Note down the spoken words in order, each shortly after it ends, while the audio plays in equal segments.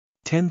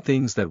10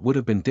 things that would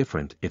have been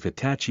different if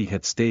Itachi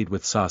had stayed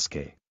with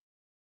Sasuke.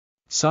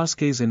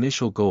 Sasuke's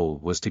initial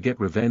goal was to get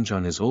revenge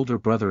on his older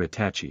brother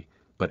Itachi,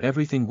 but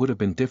everything would have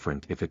been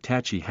different if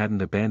Itachi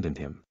hadn't abandoned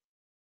him.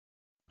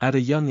 At a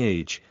young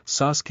age,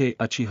 Sasuke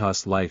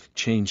Uchiha's life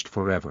changed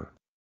forever.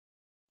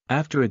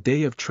 After a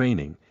day of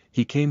training,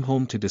 he came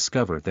home to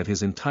discover that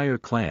his entire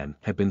clan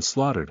had been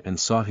slaughtered and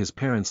saw his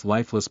parents'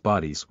 lifeless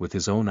bodies with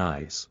his own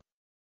eyes.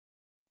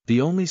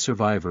 The only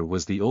survivor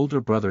was the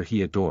older brother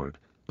he adored,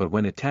 but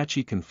when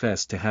Itachi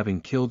confessed to having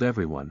killed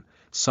everyone,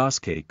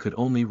 Sasuke could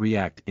only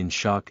react in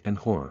shock and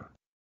horror.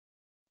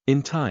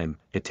 In time,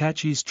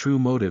 Itachi's true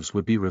motives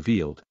would be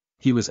revealed.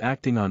 He was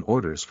acting on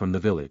orders from the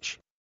village.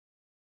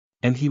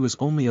 And he was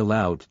only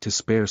allowed to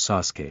spare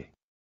Sasuke.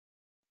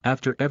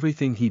 After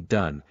everything he'd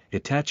done,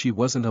 Itachi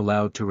wasn't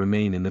allowed to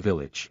remain in the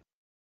village.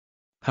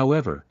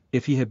 However,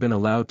 if he had been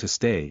allowed to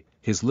stay,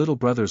 his little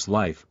brother's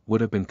life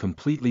would have been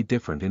completely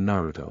different in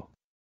Naruto.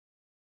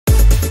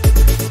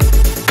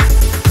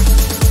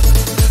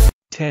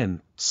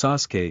 10.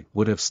 Sasuke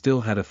would have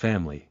still had a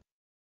family.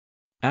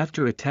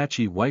 After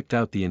Itachi wiped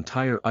out the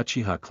entire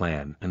Uchiha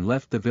clan and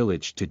left the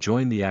village to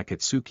join the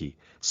Akatsuki,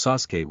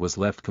 Sasuke was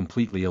left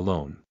completely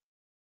alone.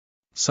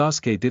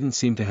 Sasuke didn't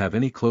seem to have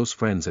any close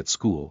friends at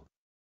school,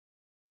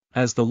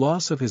 as the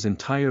loss of his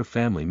entire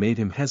family made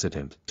him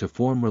hesitant to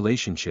form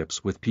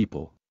relationships with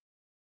people.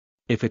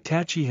 If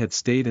Itachi had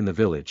stayed in the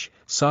village,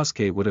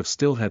 Sasuke would have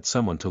still had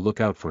someone to look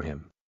out for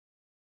him.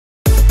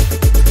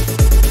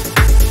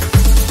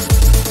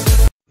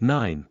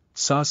 9.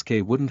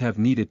 Sasuke wouldn't have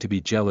needed to be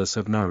jealous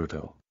of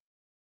Naruto.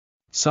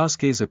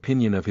 Sasuke's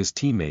opinion of his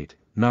teammate,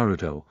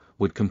 Naruto,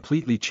 would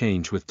completely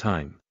change with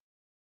time.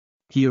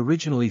 He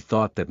originally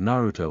thought that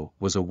Naruto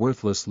was a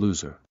worthless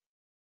loser.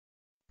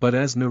 But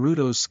as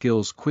Naruto's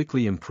skills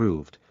quickly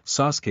improved,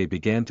 Sasuke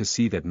began to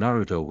see that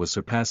Naruto was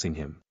surpassing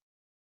him.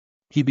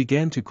 He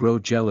began to grow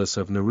jealous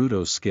of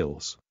Naruto's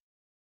skills.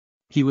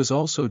 He was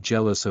also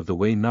jealous of the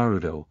way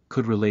Naruto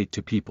could relate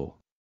to people.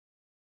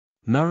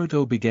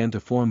 Naruto began to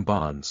form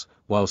bonds,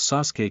 while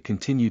Sasuke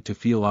continued to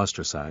feel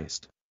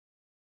ostracized.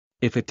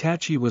 If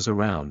Itachi was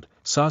around,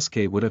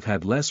 Sasuke would have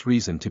had less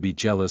reason to be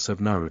jealous of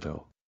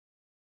Naruto.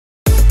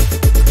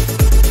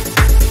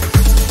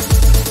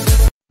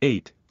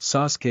 8.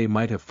 Sasuke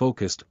might have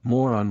focused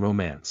more on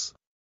romance.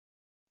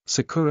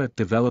 Sakura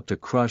developed a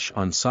crush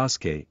on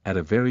Sasuke at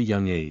a very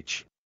young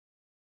age.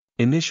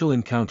 Initial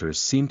encounters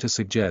seemed to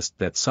suggest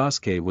that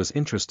Sasuke was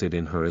interested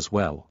in her as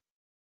well.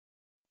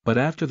 But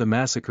after the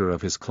massacre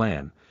of his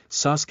clan,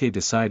 Sasuke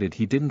decided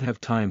he didn't have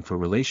time for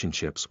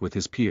relationships with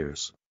his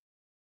peers.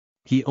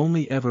 He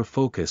only ever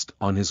focused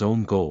on his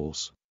own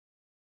goals.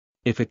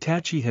 If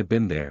Itachi had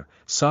been there,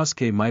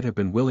 Sasuke might have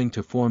been willing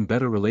to form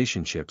better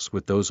relationships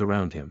with those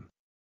around him.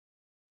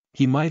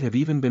 He might have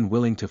even been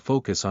willing to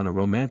focus on a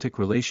romantic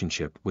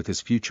relationship with his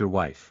future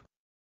wife.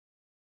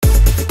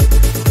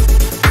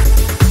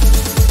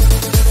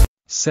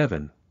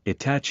 7.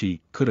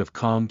 Itachi could have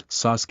calmed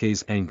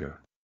Sasuke's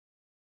anger.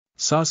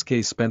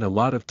 Sasuke spent a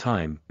lot of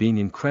time being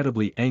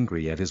incredibly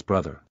angry at his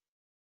brother.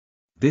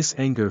 This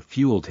anger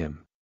fueled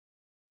him.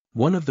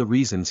 One of the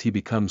reasons he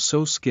becomes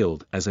so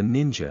skilled as a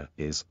ninja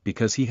is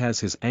because he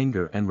has his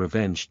anger and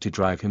revenge to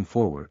drive him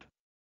forward.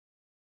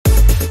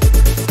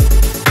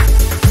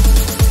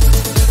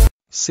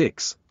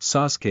 6.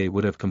 Sasuke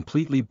would have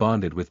completely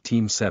bonded with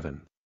Team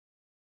 7.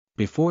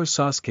 Before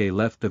Sasuke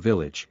left the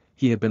village,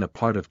 he had been a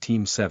part of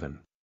Team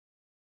 7.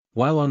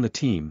 While on the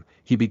team,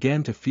 he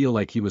began to feel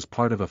like he was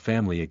part of a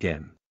family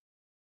again.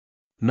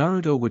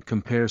 Naruto would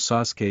compare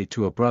Sasuke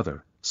to a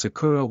brother,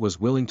 Sakura was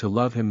willing to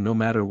love him no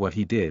matter what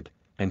he did,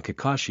 and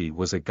Kakashi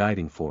was a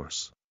guiding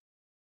force.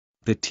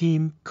 The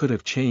team could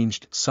have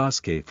changed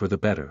Sasuke for the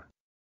better.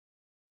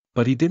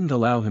 But he didn't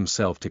allow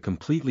himself to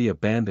completely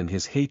abandon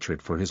his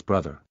hatred for his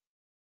brother.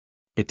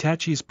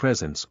 Itachi's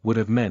presence would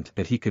have meant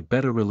that he could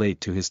better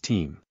relate to his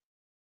team.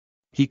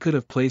 He could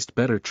have placed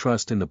better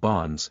trust in the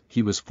bonds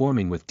he was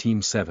forming with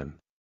Team 7.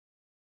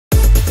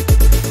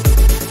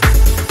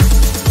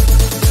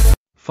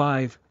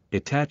 5.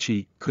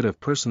 Itachi could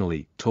have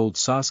personally told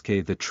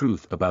Sasuke the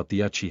truth about the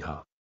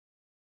Uchiha.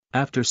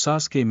 After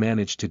Sasuke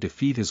managed to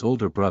defeat his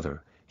older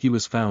brother, he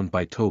was found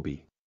by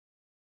Tobi.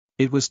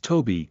 It was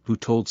Tobi who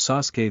told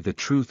Sasuke the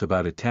truth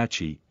about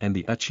Itachi and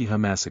the Uchiha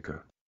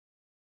massacre.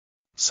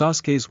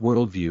 Sasuke's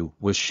worldview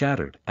was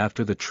shattered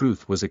after the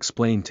truth was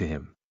explained to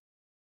him.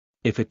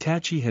 If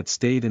Itachi had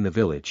stayed in the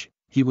village,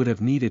 he would have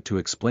needed to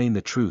explain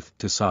the truth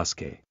to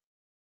Sasuke.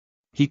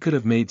 He could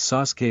have made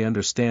Sasuke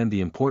understand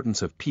the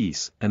importance of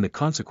peace and the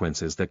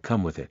consequences that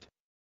come with it.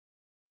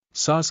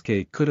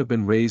 Sasuke could have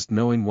been raised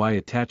knowing why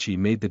Itachi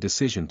made the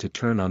decision to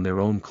turn on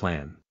their own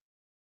clan.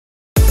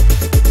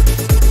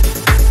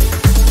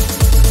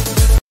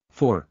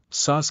 4.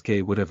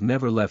 Sasuke would have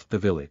never left the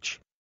village.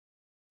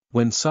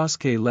 When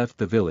Sasuke left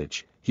the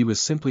village, he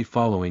was simply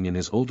following in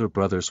his older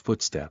brother's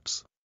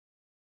footsteps.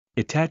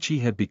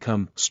 Itachi had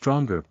become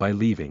stronger by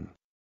leaving.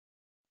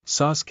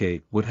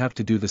 Sasuke would have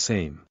to do the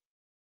same.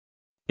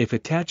 If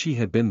Itachi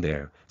had been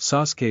there,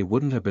 Sasuke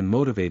wouldn't have been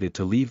motivated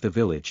to leave the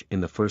village in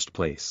the first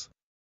place.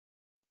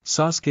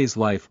 Sasuke's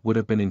life would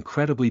have been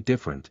incredibly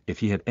different if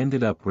he had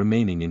ended up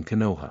remaining in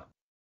Konoha.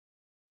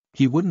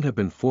 He wouldn't have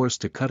been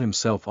forced to cut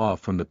himself off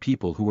from the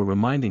people who were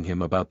reminding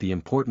him about the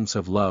importance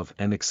of love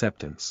and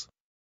acceptance.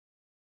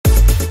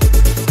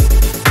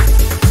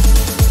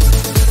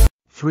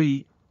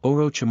 3.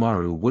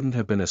 Orochimaru wouldn't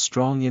have been a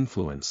strong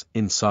influence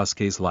in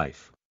Sasuke's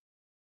life.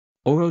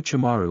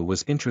 Orochimaru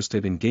was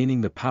interested in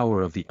gaining the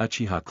power of the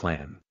Uchiha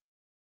clan.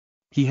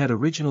 He had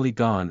originally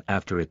gone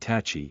after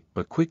Itachi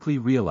but quickly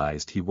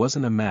realized he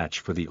wasn't a match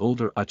for the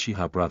older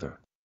Uchiha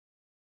brother.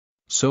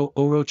 So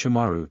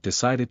Orochimaru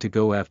decided to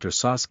go after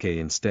Sasuke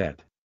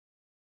instead.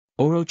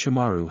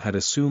 Orochimaru had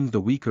assumed the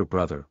weaker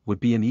brother would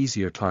be an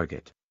easier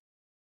target.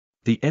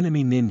 The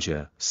enemy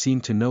ninja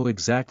seemed to know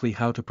exactly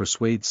how to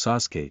persuade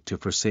Sasuke to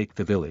forsake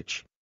the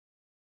village.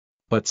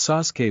 But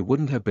Sasuke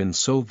wouldn't have been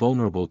so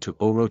vulnerable to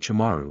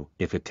Orochimaru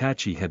if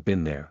Itachi had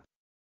been there.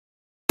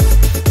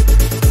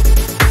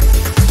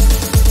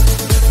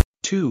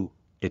 2.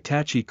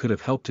 Itachi could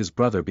have helped his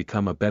brother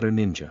become a better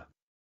ninja.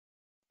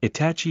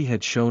 Itachi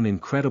had shown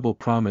incredible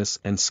promise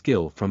and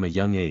skill from a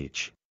young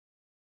age.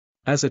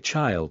 As a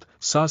child,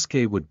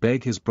 Sasuke would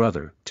beg his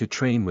brother to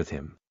train with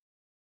him.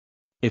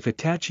 If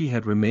Itachi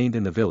had remained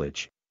in the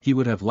village, he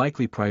would have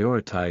likely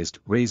prioritized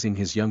raising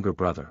his younger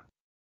brother.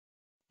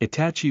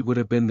 Itachi would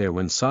have been there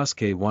when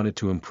Sasuke wanted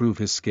to improve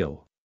his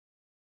skill.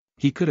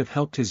 He could have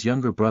helped his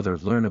younger brother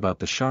learn about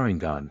the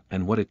Sharingan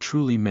and what it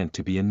truly meant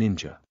to be a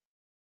ninja.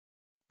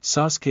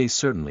 Sasuke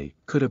certainly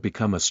could have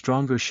become a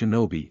stronger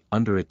shinobi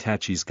under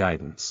Itachi's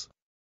guidance.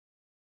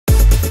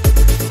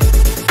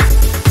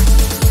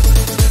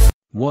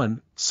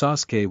 1.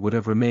 Sasuke would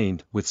have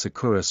remained with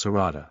Sakura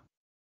Sarada.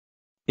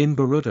 In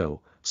Boruto,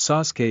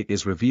 Sasuke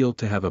is revealed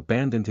to have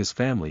abandoned his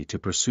family to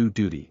pursue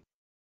duty.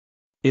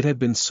 It had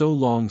been so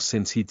long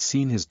since he'd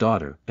seen his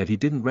daughter that he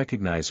didn't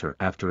recognize her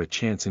after a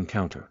chance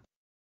encounter.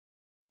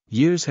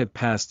 Years had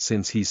passed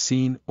since he's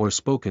seen or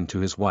spoken to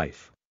his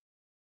wife.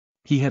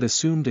 He had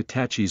assumed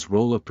Itachi's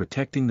role of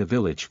protecting the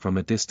village from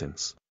a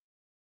distance.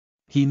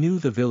 He knew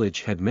the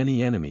village had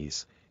many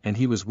enemies, and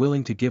he was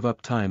willing to give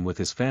up time with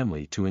his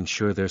family to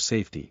ensure their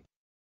safety.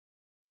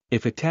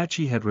 If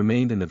Itachi had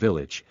remained in the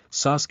village,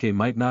 Sasuke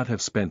might not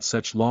have spent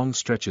such long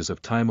stretches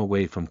of time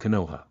away from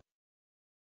Konoha.